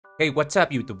Hey, what's up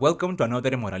YouTube? Welcome to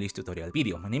another Moralis tutorial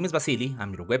video. My name is Vasily,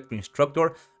 I'm your Web3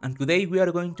 instructor, and today we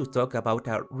are going to talk about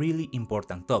a really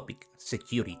important topic,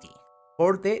 security,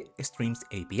 for the Streams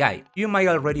API. You might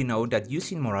already know that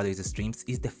using Moralis Streams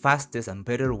is the fastest and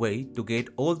better way to get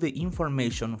all the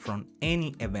information from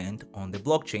any event on the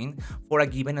blockchain for a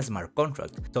given smart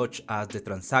contract, such as the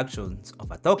transactions of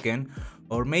a token,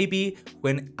 or maybe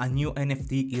when a new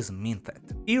NFT is minted.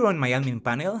 Here on my admin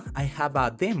panel, I have a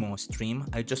demo stream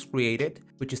I just created,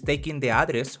 which is taking the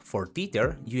address for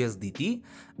Tether USDT,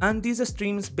 and this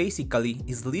stream basically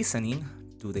is listening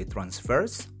to the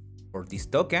transfers for this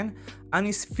token and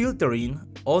is filtering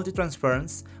all the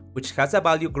transfers which has a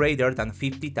value greater than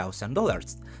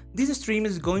 $50,000. This stream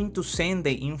is going to send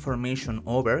the information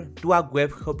over to a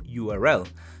webhook URL,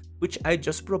 which I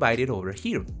just provided over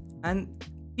here. And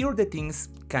here the things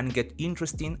can get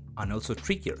interesting and also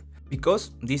trickier,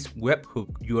 because this webhook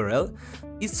URL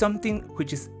is something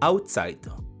which is outside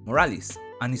Moralis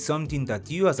and is something that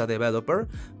you as a developer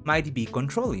might be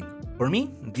controlling. For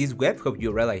me, this webhook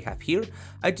URL I have here,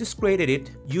 I just created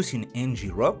it using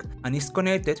ngrok and is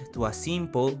connected to a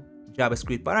simple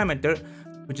JavaScript parameter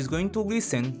which is going to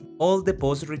listen all the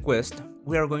post requests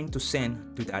we are going to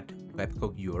send to that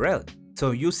webhook URL.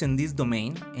 So using this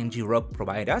domain ngrok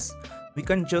provides us, we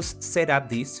can just set up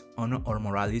this on our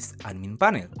Moralis admin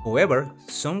panel. However,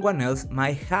 someone else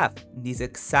might have this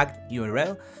exact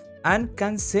URL and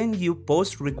can send you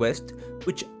post requests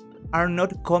which are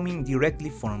not coming directly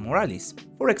from Moralis.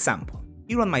 For example,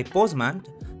 here on my postman,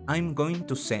 I'm going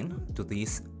to send to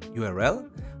this URL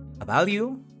a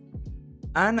value,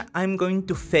 and I'm going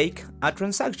to fake a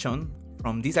transaction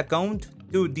from this account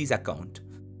to this account.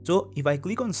 So if I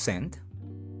click on send,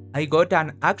 I got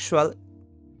an actual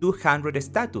 200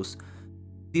 status.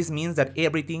 This means that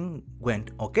everything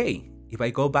went okay. If I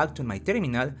go back to my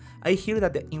terminal, I hear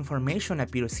that the information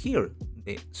appears here,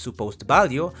 the supposed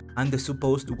value and the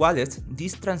supposed wallet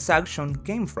this transaction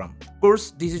came from. Of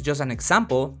course, this is just an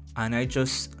example and I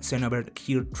just sent over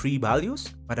here 3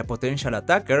 values, but a potential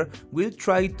attacker will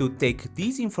try to take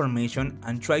this information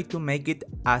and try to make it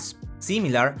as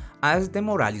similar as the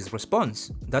Moralis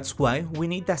response. That's why we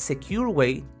need a secure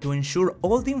way to ensure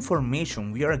all the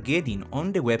information we are getting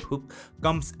on the webhook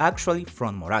comes actually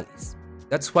from Moralis.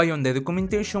 That's why on the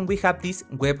documentation we have this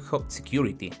webhook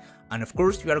security, and of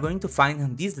course you are going to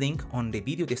find this link on the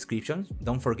video description,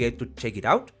 don't forget to check it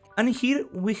out. And here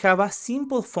we have a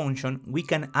simple function we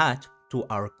can add to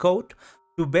our code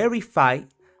to verify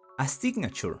a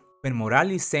signature. When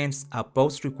Moralis sends a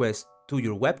post request to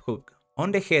your webhook,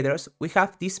 on the headers we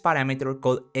have this parameter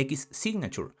called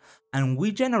xsignature, and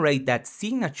we generate that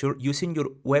signature using your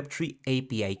Web3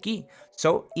 API key,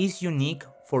 so it's unique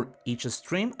for each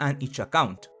stream and each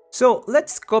account. So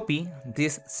let's copy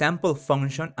this sample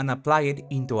function and apply it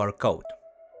into our code.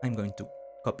 I'm going to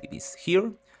copy this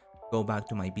here, go back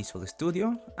to my Visual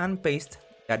Studio and paste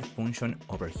that function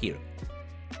over here.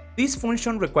 This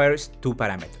function requires 2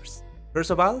 parameters.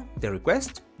 First of all, the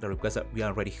request that we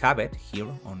already have it here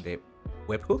on the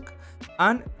webhook,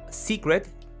 and secret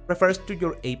refers to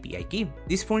your API key.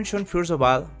 This function first of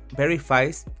all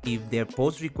verifies if the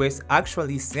post request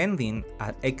actually sending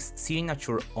an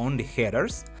xsignature on the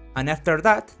headers, and after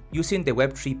that, using the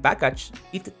Web3 package,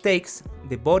 it takes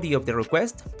the body of the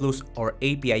request plus our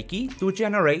API key to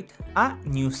generate a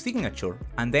new signature,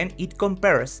 and then it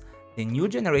compares the new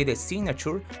generated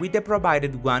signature with the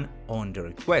provided one on the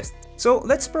request. So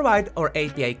let's provide our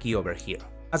API key over here.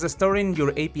 As storing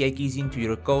your API keys into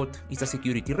your code is a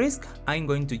security risk, I'm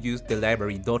going to use the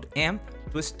library .m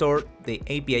to store the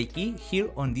API key here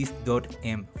on this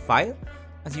 .m file.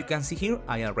 As you can see here,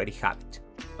 I already have it.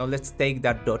 So let's take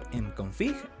that .m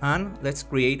config and let's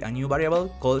create a new variable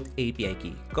called API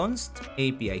key. Const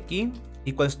API key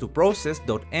equals to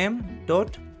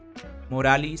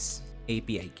process.m.moralis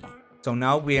API key. So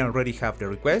now we already have the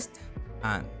request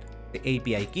and the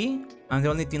API key, and the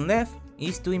only thing left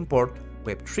is to import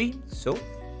Web3, so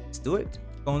let's do it.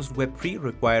 Const Web3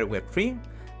 require Web3,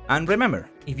 and remember,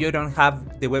 if you don't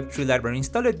have the Web3 library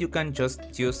installed, you can just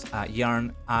use a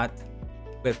yarn add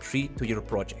Web3 to your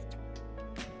project.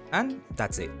 And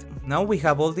that's it. Now we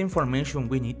have all the information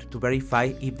we need to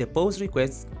verify if the post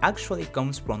request actually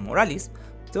comes from Moralis,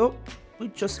 so we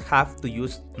just have to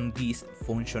use this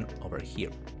function over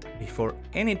here. Before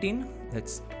anything,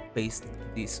 let's paste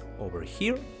this over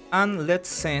here and let's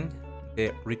send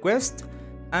the request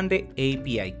and the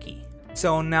API key.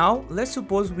 So now let's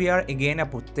suppose we are again a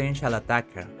potential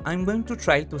attacker. I'm going to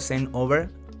try to send over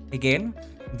again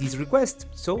this request.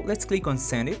 So let's click on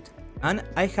send it, and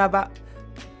I have a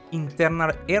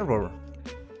internal error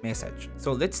message.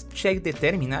 So let's check the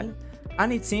terminal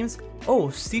and it seems,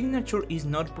 oh, signature is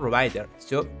not provided.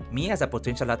 So me as a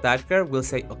potential attacker will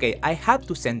say, okay, I have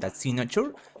to send that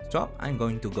signature. So I'm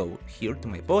going to go here to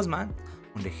my postman.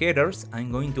 On the headers,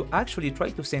 I'm going to actually try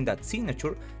to send that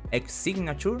signature, X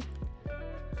signature.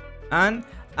 And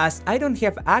as I don't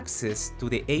have access to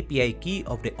the API key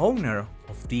of the owner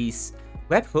of this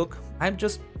webhook, I'm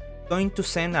just going to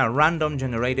send a random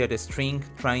generated string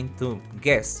trying to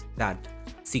guess that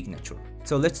signature.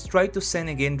 So let's try to send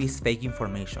again this fake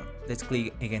information. Let's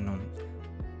click again on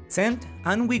send,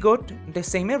 and we got the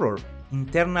same error,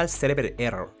 internal server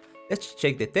error. Let's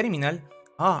check the terminal.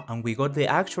 And we got the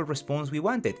actual response we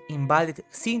wanted, invalid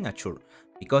signature.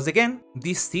 Because again,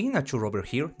 this signature over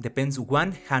here depends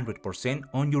 100%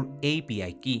 on your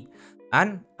API key.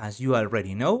 And as you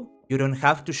already know, you don't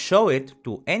have to show it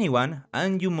to anyone,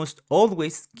 and you must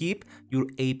always keep your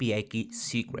API key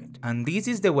secret. And this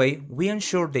is the way we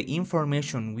ensure the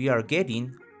information we are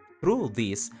getting through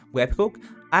this webhook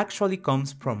actually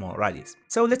comes from Moralis.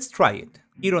 So let's try it.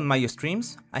 Here on my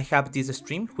streams, I have this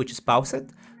stream which is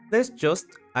paused. Let's just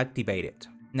activate it.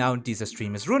 Now this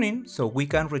stream is running, so we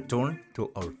can return to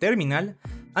our terminal.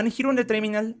 And here on the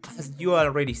terminal, as you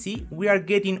already see, we are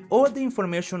getting all the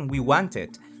information we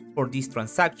wanted for these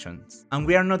transactions. And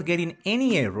we are not getting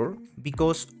any error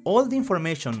because all the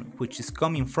information which is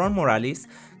coming from Moralis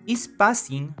is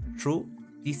passing through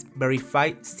this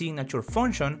verify signature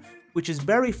function, which is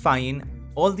verifying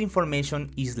all the information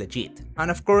is legit.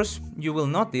 And of course, you will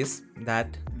notice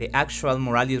that the actual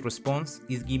Moralis response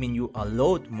is giving you a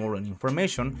lot more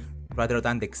information rather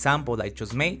than the example I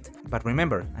just made. But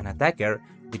remember, an attacker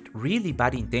with really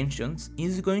bad intentions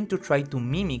is going to try to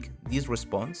mimic this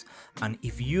response, and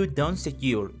if you don't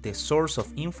secure the source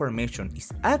of information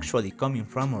is actually coming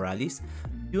from Moralis,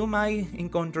 you might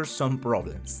encounter some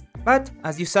problems. But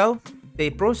as you saw, the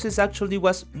process actually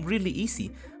was really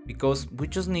easy because we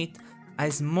just need a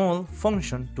small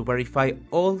function to verify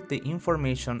all the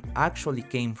information actually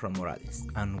came from Moralis,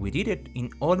 and we did it in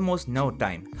almost no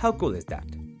time. How cool is that?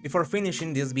 Before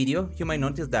finishing this video, you might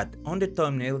notice that on the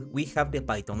thumbnail we have the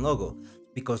Python logo,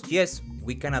 because yes,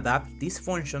 we can adapt this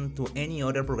function to any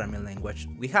other programming language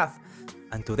we have.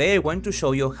 And today I want to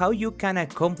show you how you can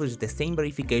accomplish the same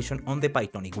verification on the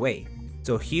Pythonic way.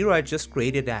 So here I just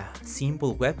created a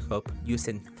simple webhook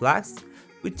using flags,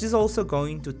 which is also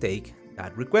going to take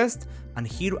that request, and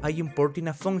here I importing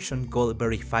a function called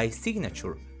verify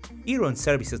signature. Here on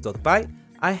services.py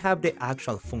I have the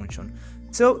actual function,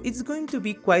 so it's going to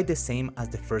be quite the same as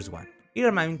the first one. Here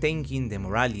I'm taking the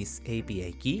Moralis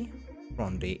API key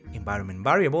from the environment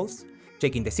variables,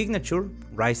 checking the signature,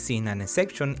 raising an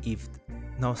exception if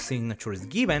no signature is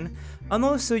given, and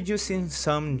also using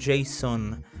some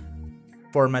JSON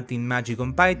formatting magic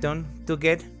on Python to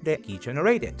get the key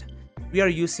generated. We are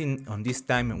using on this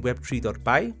time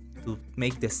web3.py to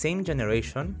make the same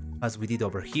generation as we did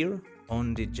over here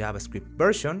on the JavaScript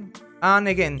version. And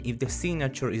again, if the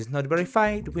signature is not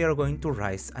verified, we are going to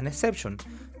raise an exception.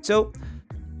 So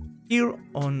here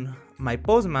on my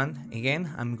postman, again,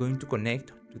 I'm going to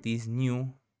connect to this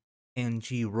new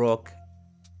ng-rock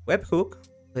webhook.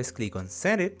 Let's click on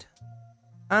send it,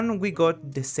 and we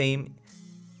got the same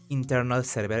internal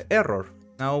server error.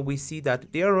 Now we see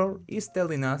that the error is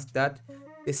telling us that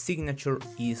the signature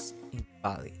is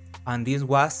invalid. And this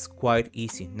was quite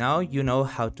easy. Now you know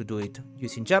how to do it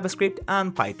using JavaScript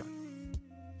and Python.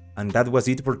 And that was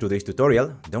it for today's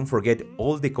tutorial. Don't forget,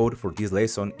 all the code for this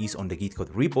lesson is on the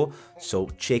GitHub repo, so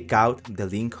check out the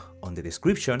link on the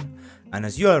description. And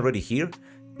as you already hear,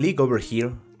 click over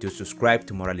here to subscribe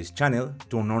to Moralis channel,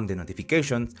 turn on the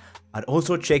notifications, and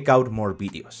also check out more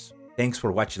videos. Thanks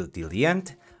for watching till the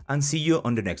end, and see you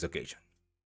on the next occasion.